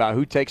choosy about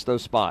who takes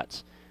those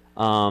spots.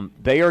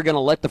 They are going to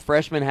let the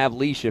freshmen have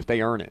leash if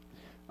they earn it.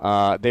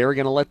 They are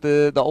going to let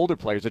the older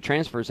players, the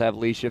transfers, have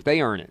leash if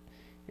they earn it.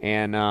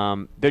 And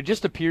there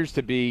appears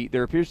to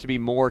be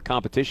more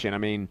competition. I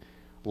mean,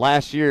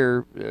 last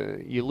year,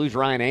 you lose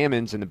Ryan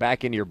Ammons in the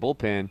back end of your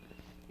bullpen,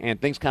 and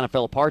things kind of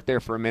fell apart there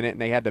for a minute,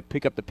 and they had to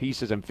pick up the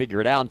pieces and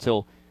figure it out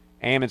until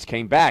Ammons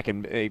came back.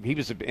 And he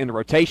was in the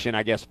rotation,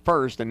 I guess,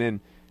 first, and then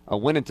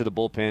went into the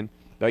bullpen.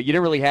 You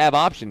didn't really have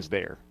options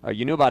there.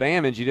 You knew about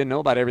Ammons. You didn't know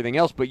about everything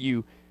else, but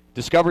you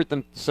discovered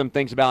some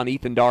things about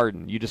Ethan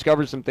Darden. You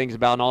discovered some things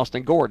about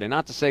Austin Gordon.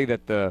 Not to say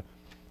that the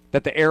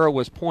arrow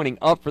was pointing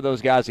up for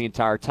those guys the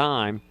entire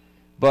time,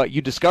 but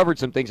you discovered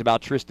some things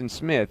about Tristan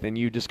Smith, and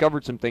you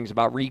discovered some things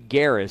about Reed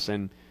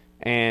Garris,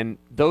 and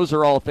those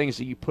are all things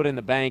that you put in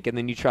the bank, and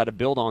then you try to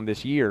build on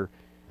this year.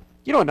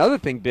 Another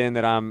thing, Ben,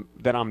 that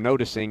I'm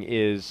noticing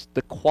is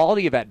the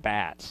quality of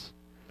at-bats.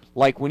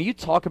 Like, when you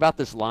talk about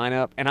this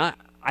lineup, and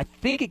I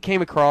think it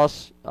came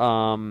across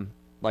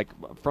like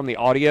from the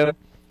audio,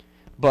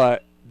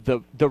 but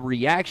the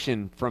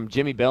reaction from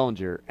Jimmy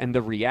Bellinger and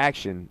the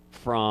reaction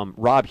from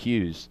Rob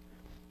Hughes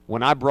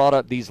when I brought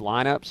up these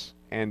lineups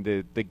and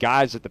the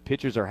guys that the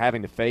pitchers are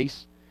having to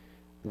face,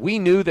 we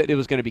knew that it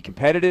was going to be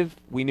competitive.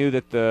 We knew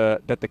that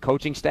the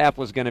coaching staff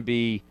was going to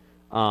be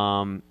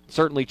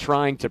certainly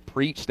trying to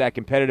preach that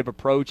competitive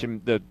approach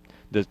and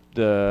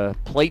the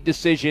plate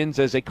decisions,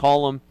 as they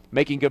call them,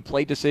 making good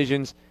plate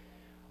decisions.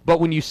 But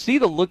when you see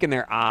the look in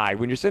their eye,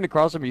 when you're sitting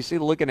across them, you see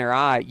the look in their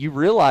eye, you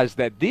realize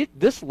that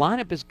this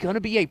lineup is going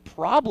to be a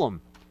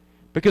problem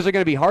because they're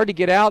going to be hard to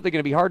get out. They're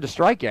going to be hard to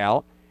strike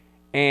out.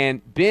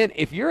 And, Ben,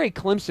 if you're a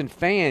Clemson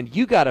fan,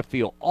 you got to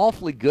feel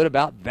awfully good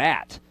about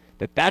that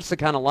that's the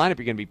kind of lineup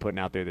you're going to be putting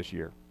out there this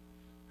year.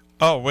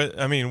 Oh,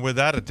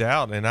 without a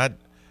doubt. And I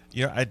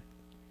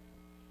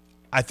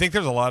think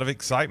there's a lot of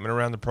excitement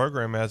around the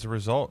program as a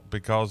result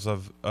because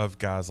of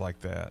guys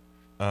like that.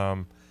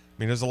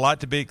 There's a lot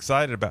to be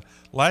excited about.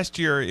 Last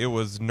year it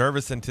was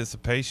nervous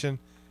anticipation,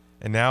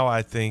 and now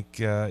I think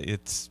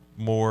it's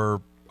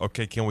more,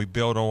 okay, can we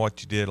build on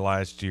what you did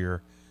last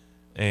year?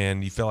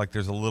 And you feel like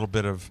there's a little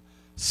bit of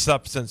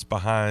substance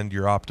behind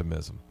your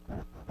optimism.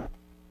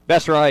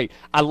 That's right.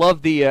 I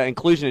love the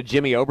inclusion of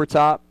Jimmy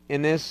Obertop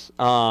in this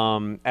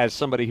as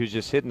somebody who's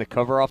just hitting the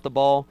cover off the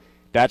ball.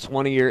 That's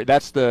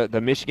the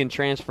Michigan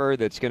transfer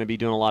that's going to be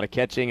doing a lot of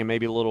catching and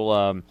maybe a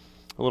little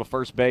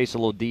first base, a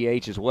little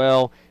DH as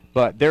well.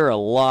 But there are a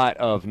lot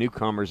of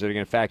newcomers that are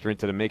going to factor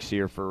into the mix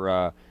here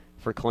for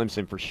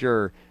Clemson for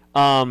sure.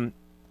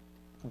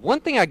 One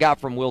thing I got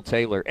from Will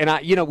Taylor, and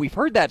we've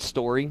heard that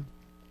story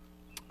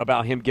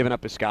about him giving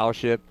up his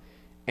scholarship,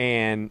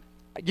 and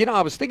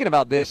I was thinking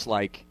about this,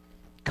 like,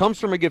 comes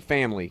from a good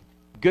family,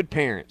 good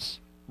parents,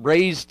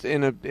 raised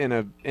in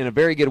a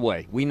very good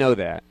way. We know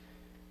that.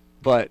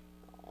 But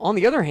on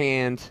the other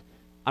hand,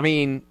 I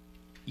mean,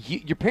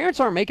 your parents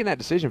aren't making that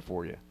decision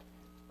for you.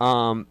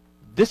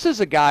 This is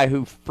a guy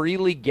who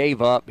freely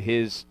gave up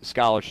his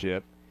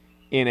scholarship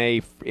in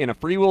a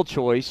free will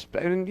choice,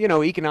 and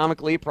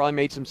economically it probably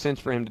made some sense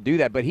for him to do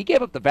that. But he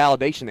gave up the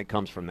validation that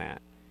comes from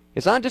that.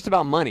 It's not just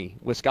about money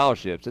with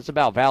scholarships; it's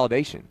about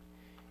validation.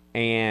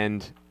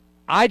 And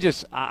I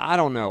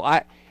don't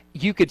know.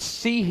 You could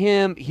see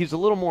him. He's a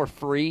little more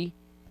free.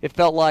 It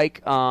felt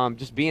like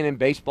just being in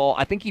baseball.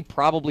 I think he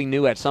probably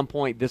knew at some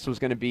point this was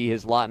going to be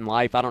his lot in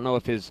life. I don't know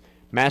if his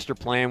master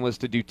plan was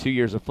to do 2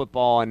 years of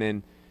football and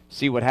then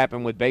see what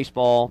happened with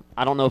baseball.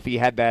 I don't know if he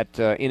had that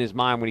in his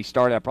mind when he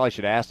started. I probably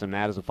should have asked him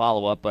that as a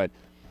follow-up. But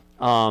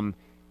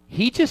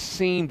he just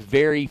seemed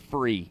very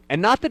free.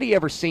 And not that he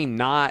ever seemed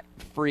not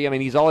free. I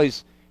mean, he's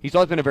always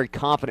been a very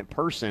confident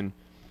person.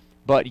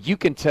 But you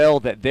can tell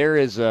that there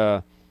is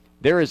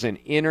an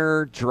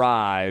inner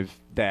drive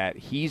that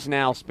he's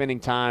now spending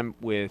time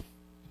with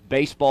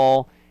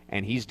baseball,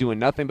 and he's doing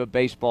nothing but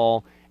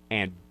baseball.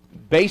 And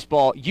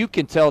baseball, you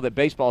can tell that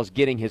baseball is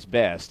getting his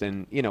best.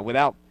 And,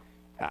 without –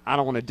 I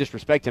don't want to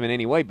disrespect him in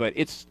any way, but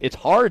it's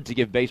hard to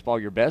give baseball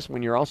your best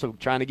when you're also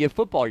trying to give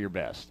football your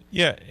best.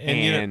 Yeah,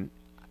 and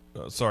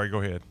sorry,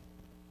 go ahead.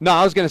 No,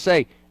 I was going to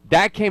say,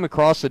 that came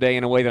across today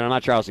in a way that I'm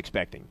not sure I was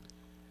expecting.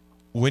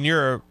 When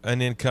you're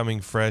an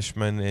incoming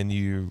freshman and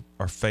you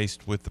are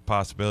faced with the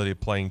possibility of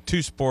playing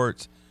 2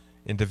 sports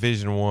in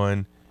Division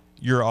I,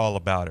 you're all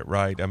about it,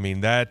 right? I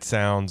mean, that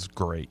sounds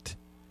great.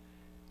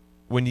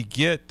 When you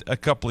get a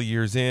couple of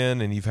years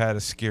in and you've had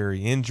a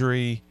scary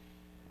injury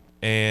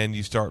and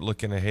you start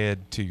looking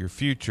ahead to your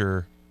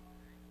future,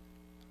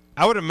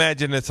 I would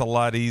imagine it's a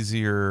lot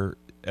easier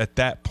at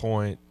that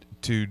point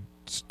to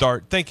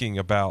start thinking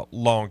about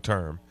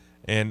long-term.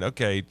 And,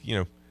 okay,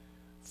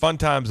 fun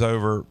time's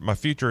over. My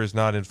future is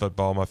not in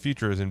football. My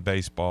future is in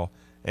baseball,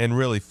 and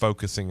really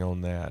focusing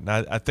on that. And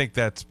I think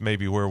that's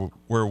maybe where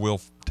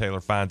Will Taylor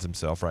finds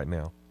himself right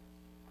now.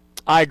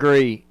 I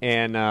agree.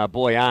 And,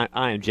 boy, I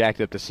am jacked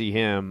up to see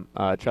him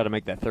try to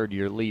make that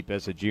third-year leap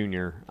as a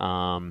junior.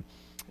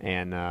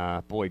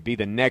 Boy, be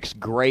the next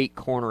great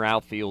corner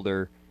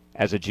outfielder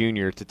as a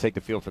junior to take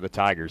the field for the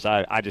Tigers.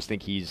 I just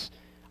think he's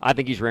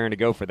raring to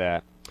go for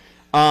that.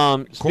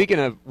 Speaking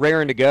of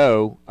raring to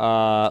go,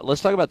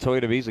 let's talk about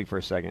Toyota Beasley for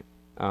a second.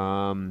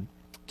 If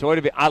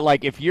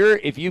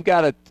you've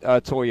got a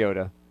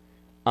Toyota,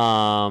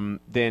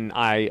 then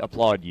I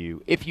applaud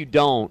you. If you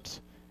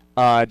don't,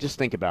 just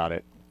think about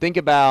it. Think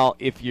about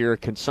if you're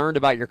concerned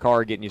about your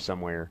car getting you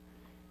somewhere.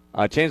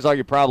 Chances are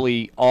you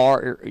probably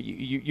are.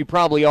 You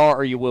probably are,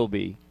 or you will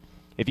be.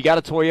 If you got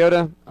a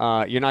Toyota,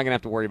 you're not going to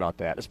have to worry about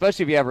that,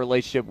 especially if you have a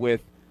relationship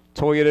with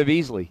Toyota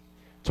Beasley.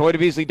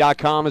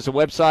 ToyotaBeasley.com is a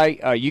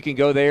website. You can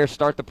go there,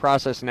 start the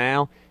process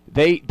now.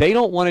 They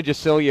don't want to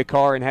just sell you a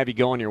car and have you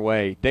go on your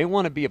way. They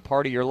want to be a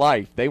part of your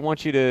life. They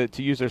want you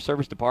to use their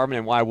service department,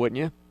 and why wouldn't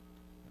you?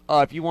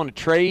 If you want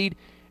to trade,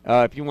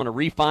 if you want to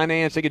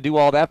refinance, they could do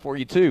all that for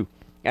you too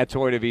at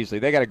Toyota Beasley.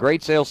 They got a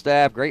great sales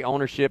staff, great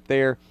ownership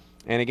there,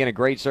 and again, a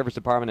great service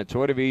department at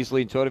Toyota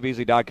Beasley and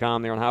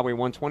ToyotaBeasley.com. They're on Highway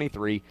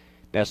 123.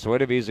 That's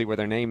Toyota Beasley, where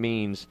their name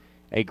means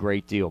a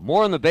great deal.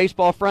 More on the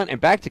baseball front, and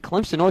back to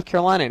Clemson, North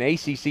Carolina, and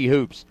ACC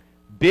hoops.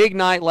 Big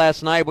night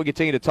last night. We'll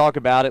continue to talk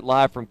about it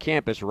live from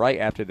campus right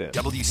after this.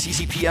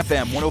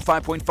 WCCP-FM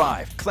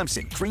 105.5,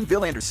 Clemson,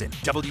 Greenville, Anderson.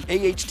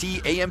 WAHT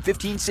AM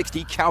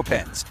 1560,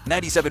 Cowpens.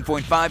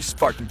 97.5,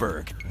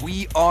 Spartanburg.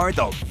 We are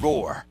the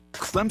Roar.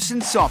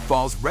 Clemson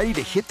softball's ready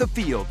to hit the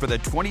field for the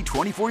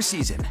 2024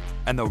 season,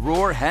 and the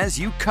Roar has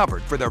you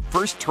covered for their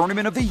first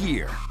tournament of the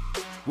year.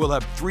 We'll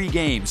have 3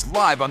 games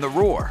live on the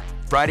Roar,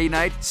 Friday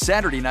night,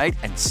 Saturday night,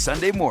 and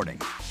Sunday morning.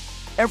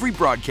 Every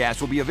broadcast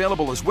will be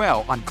available as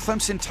well on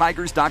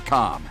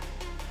ClemsonTigers.com.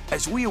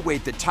 As we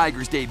await the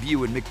Tigers'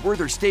 debut in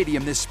McWhirter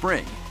Stadium this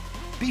spring,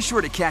 be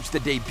sure to catch the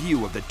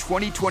debut of the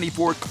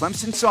 2024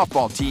 Clemson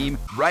softball team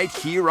right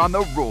here on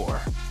the Roar,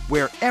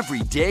 where every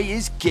day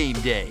is game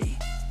day.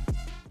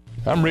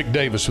 I'm Rick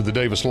Davis with the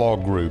Davis Law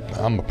Group.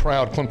 I'm a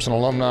proud Clemson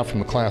alumni from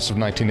the class of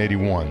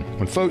 1981.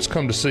 When folks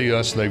come to see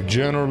us, they've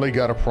generally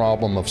got a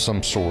problem of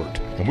some sort,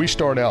 and we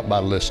start out by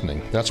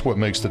listening. That's what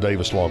makes the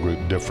Davis Law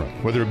Group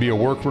different. Whether it be a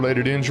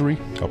work-related injury,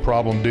 a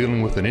problem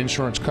dealing with an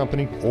insurance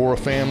company, or a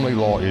family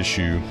law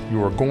issue,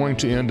 you are going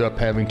to end up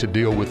having to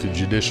deal with the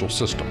judicial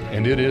system,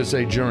 and it is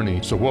a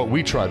journey. So what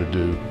we try to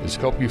do is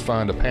help you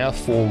find a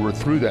path forward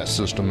through that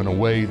system in a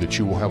way that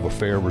you will have a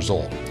fair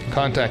result.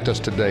 Contact us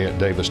today at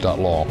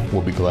davis.law.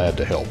 We'll be glad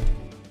to help.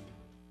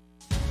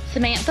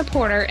 Samantha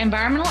Porter,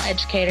 environmental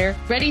educator,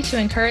 ready to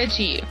encourage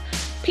you.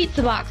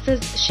 Pizza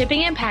boxes,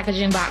 shipping and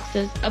packaging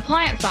boxes,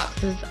 appliance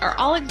boxes are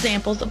all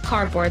examples of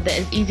cardboard that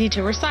is easy to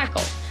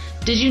recycle.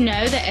 Did you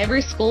know that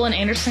every school in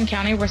Anderson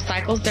County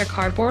recycles their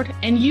cardboard?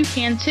 And you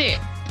can too.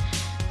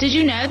 Did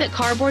you know that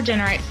cardboard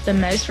generates the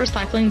most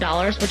recycling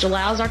dollars, which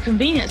allows our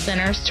convenience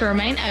centers to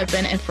remain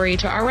open and free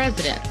to our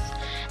residents?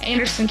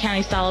 Anderson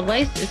County Solid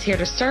Waste is here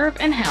to serve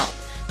and help.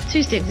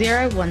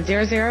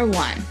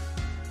 260-1001.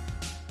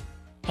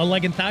 A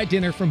leg and thigh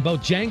dinner from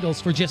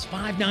Bojangles for just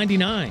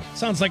 $5.99.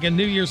 Sounds like a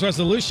New Year's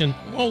resolution.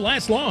 Won't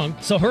last long,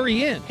 so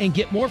hurry in and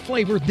get more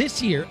flavor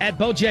this year at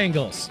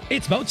Bojangles.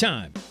 It's Bo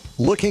time.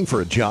 Looking for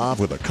a job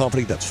with a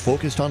company that's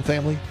focused on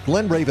family?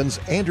 Glen Raven's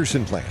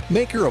Anderson Plant,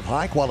 maker of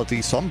high-quality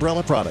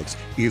Sunbrella products,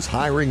 is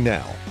hiring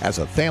now. As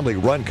a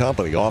family-run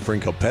company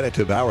offering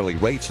competitive hourly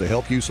rates to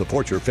help you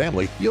support your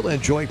family, you'll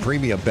enjoy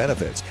premium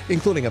benefits,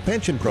 including a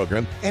pension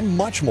program and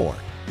much more.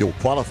 You'll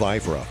qualify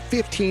for a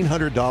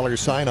 $1,500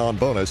 sign-on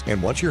bonus,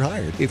 and once you're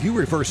hired, if you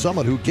refer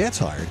someone who gets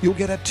hired, you'll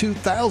get a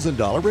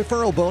 $2,000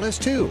 referral bonus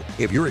too.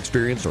 If you're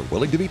experienced or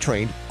willing to be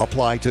trained,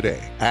 apply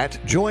today at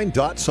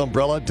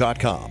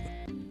join.sunbrella.com.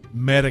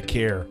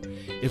 Medicare.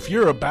 If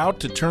you're about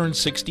to turn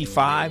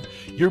 65,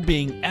 you're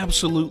being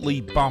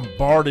absolutely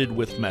bombarded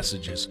with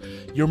messages.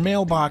 Your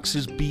mailbox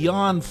is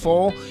beyond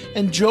full,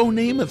 and Joe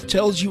Namath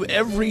tells you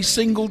every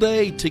single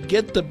day to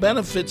get the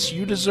benefits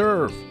you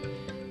deserve.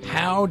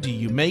 How do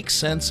you make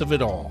sense of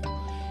it all?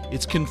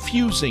 It's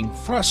confusing,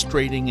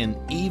 frustrating, and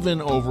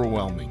even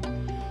overwhelming.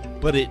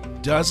 But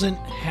it doesn't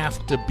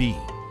have to be.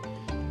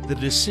 The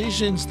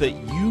decisions that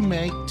you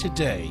make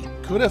today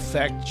could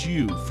affect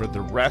you for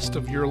the rest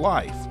of your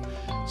life.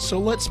 So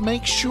let's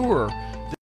make sure